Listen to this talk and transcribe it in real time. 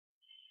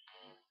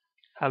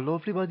Hello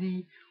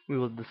everybody, we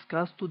will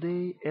discuss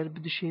today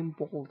Erb Duchenne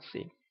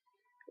Palsy.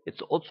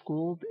 It's also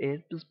called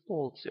Erb's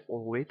Palsy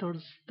or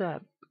waiter's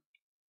stab.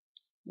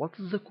 What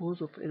is the cause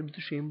of Erb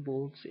Duchenne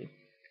Palsy?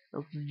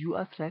 It's due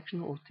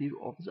attraction or tear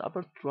of the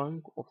upper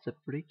trunk of the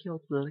brachial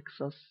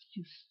plexus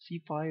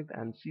C5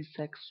 and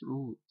C6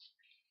 roots.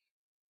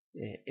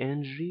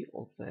 Injury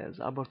of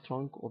the upper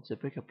trunk of the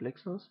brachial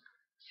plexus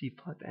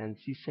C5 and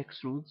C6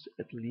 roots,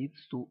 it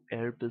leads to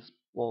Erb's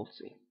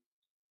Palsy.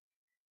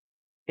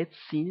 It's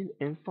seen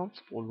in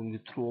infants following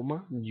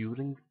trauma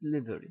during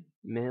delivery,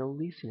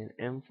 mainly seen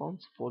in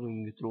infants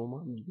following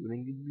trauma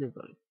during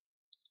delivery.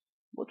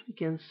 What we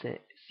can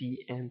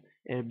see in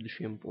Erb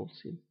Duchenne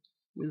palsy,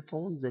 we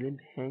found the limb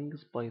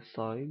hangs by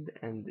side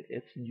and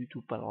it's due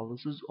to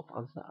paralysis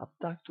of the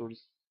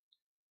abductors.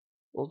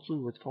 Also,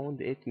 we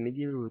found it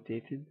medially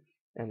rotated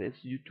and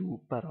it's due to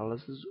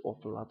paralysis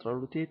of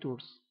lateral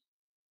rotators.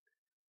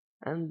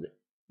 And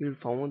we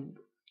found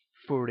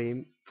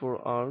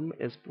forearm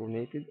is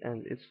pronated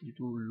and it's due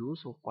to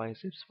loss of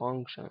biceps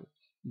function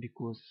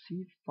because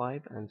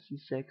C5 and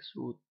C6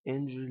 root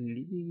injury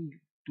leading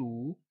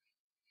to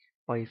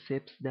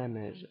biceps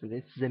damage, and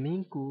it's the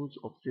main cause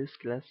of this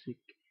classic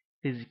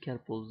physical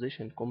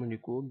position commonly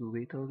called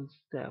waiter's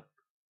step.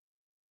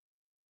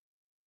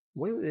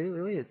 Why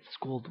it's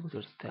called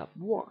waiter's step?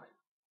 Why?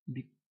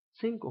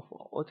 Think of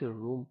a hotel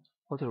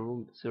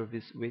room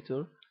service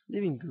waiter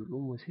leaving the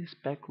room with his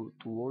back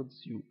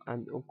towards you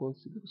and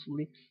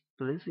unconsciously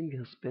placing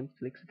his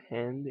bent-flexed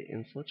hand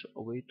in such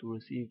a way to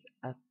receive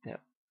a tip,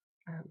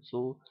 and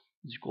so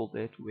they call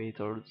it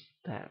waiter's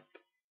tap.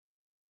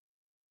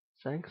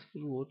 Thanks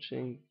for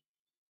watching.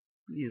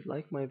 Please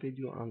like my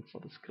video and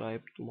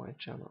subscribe to my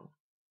channel.